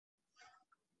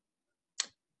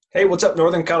Hey, what's up,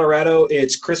 Northern Colorado?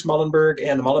 It's Chris Mullenberg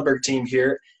and the Mullenberg team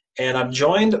here, and I'm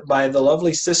joined by the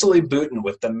lovely Cicely Booten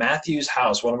with the Matthews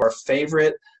House, one of our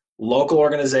favorite local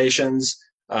organizations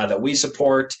that we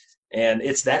support. And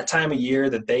it's that time of year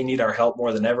that they need our help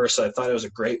more than ever. So I thought it was a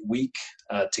great week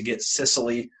to get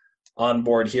Cicely on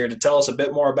board here to tell us a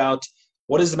bit more about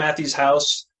what is the Matthews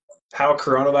House, how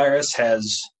coronavirus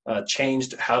has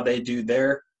changed how they do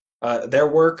their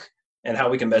work, and how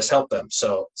we can best help them.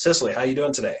 So, Cicely, how you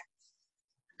doing today?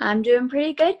 I'm doing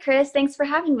pretty good, Chris. Thanks for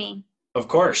having me. Of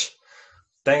course.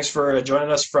 Thanks for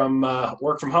joining us from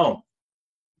work from home.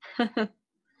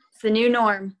 It's the new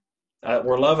norm.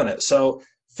 We're loving it. So,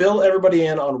 fill everybody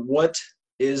in on what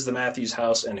is the Matthews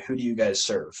House and who do you guys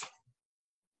serve?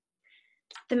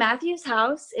 The Matthews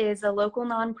House is a local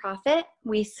nonprofit.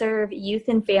 We serve youth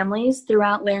and families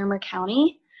throughout Larimer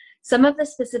County. Some of the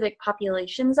specific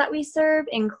populations that we serve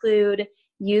include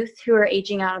youth who are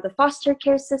aging out of the foster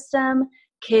care system,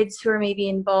 kids who are maybe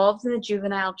involved in the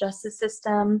juvenile justice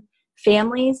system,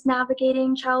 families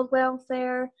navigating child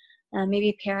welfare,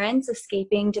 maybe parents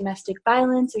escaping domestic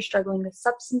violence or struggling with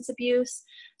substance abuse.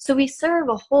 So we serve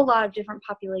a whole lot of different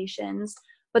populations,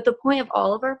 but the point of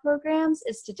all of our programs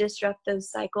is to disrupt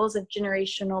those cycles of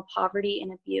generational poverty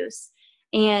and abuse.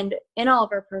 And in all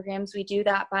of our programs, we do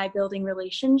that by building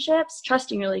relationships,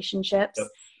 trusting relationships, Yep.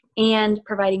 and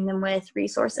providing them with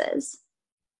resources.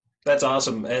 That's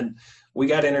awesome. And we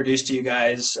got introduced to you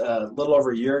guys a little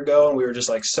over a year ago, and we were just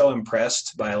like so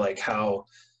impressed by like how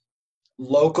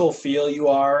local feel you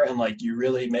are, and like you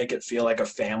really make it feel like a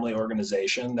family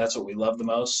organization. That's what we love the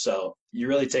most. So you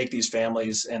really take these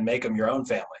families and make them your own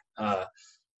family.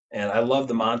 And I love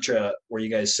the mantra where you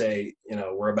guys say,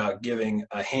 we're about giving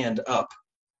a hand up,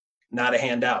 not a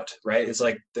handout, right? It's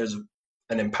like there's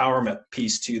an empowerment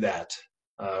piece to that,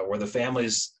 where the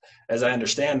families, as I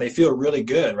understand, they feel really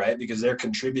good, right? Because they're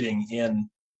contributing in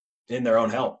their own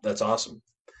help. That's awesome.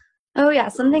 Oh, yeah.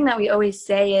 Something that we always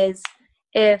say is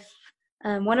if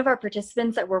one of our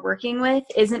participants that we're working with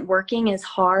isn't working as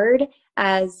hard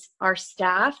as our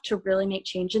staff to really make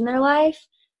change in their life,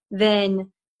 then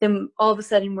all of a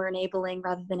sudden we're enabling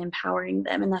rather than empowering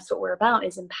them. And that's what we're about,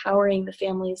 is empowering the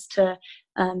families to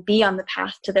be on the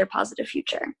path to their positive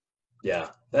future. Yeah,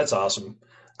 that's awesome.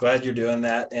 Glad you're doing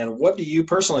that. And what do you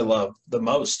personally love the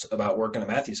most about working at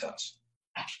Matthew's House?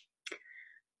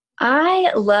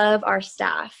 I love our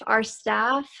staff. Our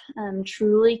staff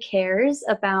truly cares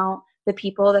about the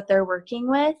people that they're working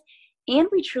with, and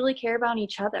we truly care about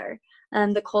each other.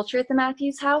 The culture at the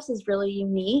Matthews House is really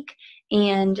unique,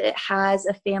 and it has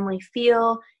a family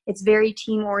feel. It's very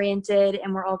team oriented,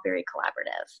 and we're all very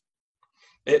collaborative.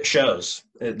 It shows.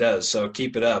 It does. So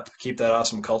keep it up. Keep that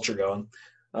awesome culture going.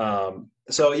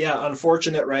 So yeah,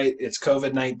 unfortunate, right? It's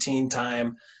COVID-19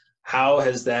 time. How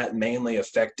has that mainly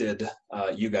affected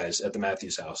you guys at the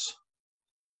Matthews House?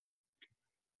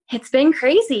 It's been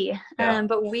crazy, Yeah.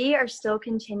 but we are still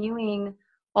continuing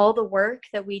all the work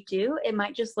that we do. It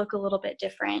might just look a little bit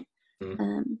different.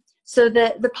 Mm. So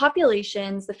the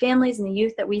populations, the families and the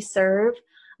youth that we serve,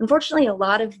 unfortunately, a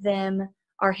lot of them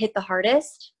are hit the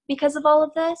hardest because of all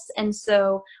of this. And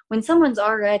so when someone's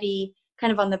already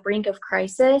kind of on the brink of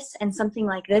crisis and something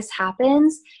like this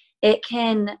happens, it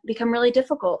can become really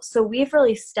difficult. So we've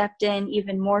really stepped in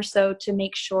even more so to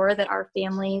make sure that our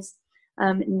families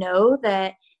know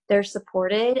that they're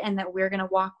supported and that we're going to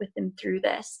walk with them through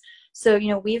this. So,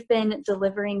 we've been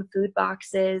delivering food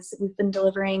boxes, we've been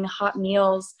delivering hot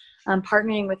meals,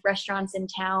 partnering with restaurants in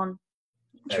town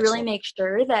to really Excellent. make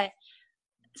sure that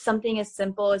something as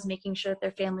simple as making sure that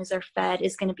their families are fed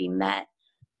is going to be met.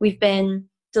 We've been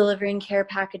delivering care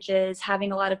packages,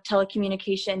 having a lot of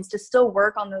telecommunications to still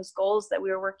work on those goals that we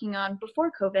were working on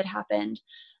before COVID happened.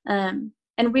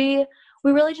 And we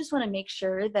really just want to make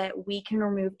sure that we can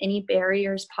remove any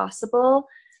barriers possible,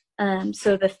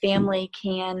 so the family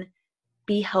can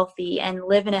be healthy and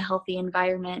live in a healthy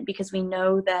environment, because we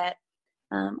know that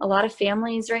a lot of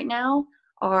families right now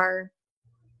are,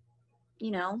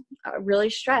 are really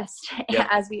stressed, Yep.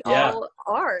 as we Yeah. all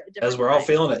are at As different we're all times.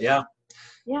 feeling it. Yeah.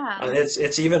 Yeah.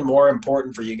 It's even more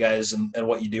important for you guys and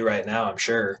what you do right now, I'm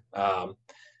sure.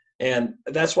 And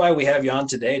that's why we have you on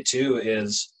today too,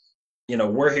 is,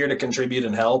 we're here to contribute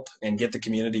and help and get the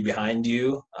community behind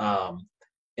you.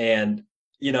 And,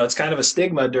 it's kind of a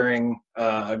stigma during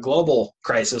a global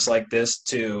crisis like this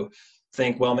to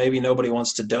think, well, maybe nobody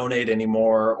wants to donate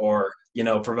anymore or,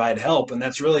 provide help. And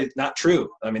that's really not true.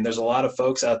 I mean, there's a lot of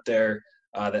folks out there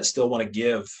that still want to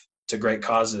give to great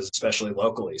causes, especially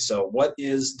locally. So what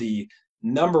is the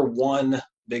number one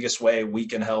biggest way we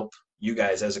can help you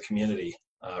guys as a community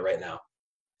right now?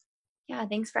 Yeah,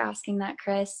 thanks for asking that,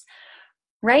 Chris.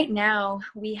 Right now,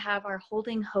 we have our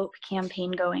Holding Hope campaign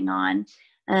going on.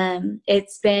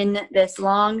 It's been this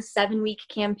long 7-week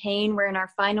campaign. We're in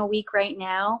our final week right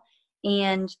now,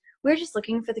 and we're just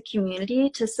looking for the community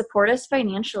to support us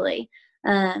financially.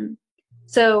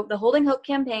 So the Holding Hope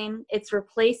campaign, it's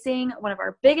replacing one of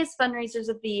our biggest fundraisers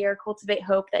of the year, Cultivate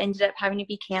Hope, that ended up having to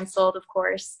be canceled, of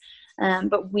course.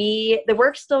 But the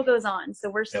work still goes on. So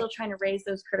we're still trying to raise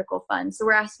those critical funds. So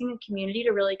we're asking the community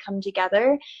to really come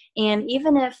together. And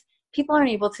even if people aren't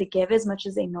able to give as much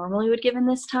as they normally would give in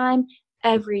this time,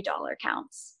 every dollar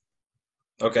counts.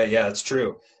 Okay, yeah, it's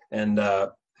true. And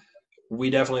we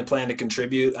definitely plan to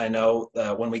contribute. I know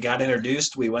when we got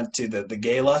introduced, we went to the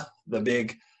gala, the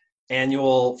big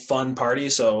annual fun party.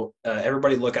 So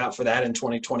everybody look out for that in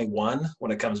 2021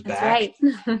 when it comes That's back.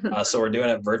 right. So we're doing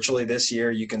it virtually this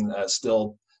year. You can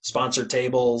still sponsor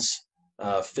tables,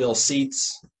 fill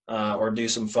seats, or do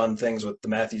some fun things with the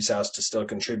Matthews House to still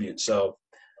contribute. So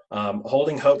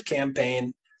Holding Hope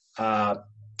campaign, how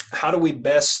do we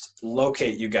best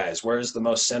locate you guys? Where's the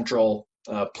most central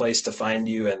place to find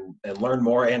you and learn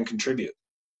more and contribute?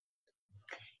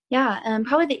 Yeah,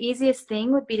 probably the easiest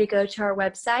thing would be to go to our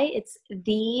website. It's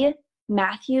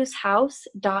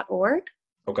thematthewshouse.org.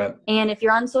 Okay. And if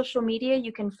you're on social media,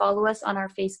 you can follow us on our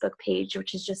Facebook page,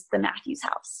 which is just the Matthews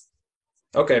House.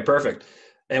 Okay, perfect.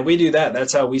 And we do that.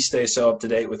 That's how we stay so up to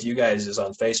date with you guys, is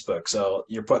on Facebook. So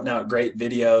you're putting out great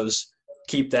videos.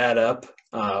 Keep that up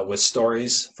with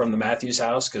stories from the Matthews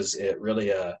House, because it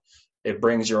really it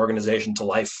brings your organization to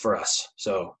life for us.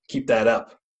 So keep that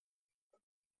up.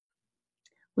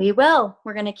 We will.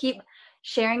 We're going to keep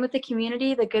sharing with the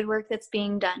community the good work that's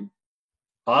being done.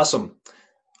 Awesome.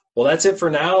 Well, that's it for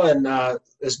now. And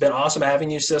it's been awesome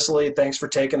having you, Cicely. Thanks for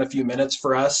taking a few minutes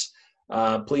for us.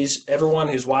 Please, everyone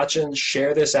who's watching,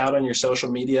 share this out on your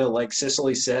social media. Like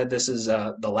Cicely said, this is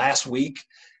the last week.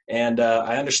 And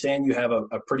I understand you have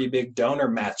a pretty big donor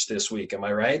match this week. Am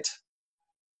I right?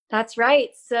 That's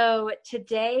right. So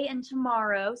today and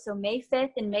tomorrow, so May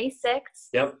 5th and May 6th,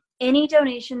 Yep. any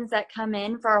donations that come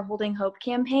in for our Holding Hope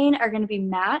campaign are going to be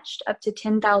matched up to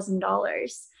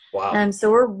 $10,000. Wow.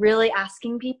 So we're really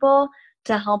asking people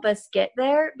to help us get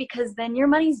there, because then your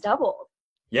money's doubled.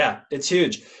 Yeah, it's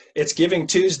huge. It's Giving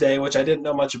Tuesday, which I didn't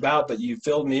know much about, but you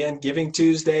filled me in. Giving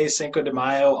Tuesday, Cinco de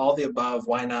Mayo, all the above.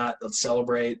 Why not? Let's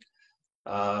celebrate,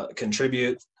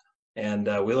 contribute. And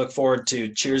we look forward to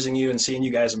cheersing you and seeing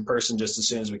you guys in person just as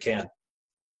soon as we can.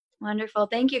 Wonderful.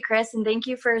 Thank you, Chris. And thank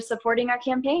you for supporting our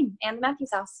campaign and the Matthews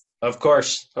House. Of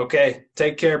course. Okay.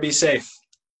 Take care. Be safe.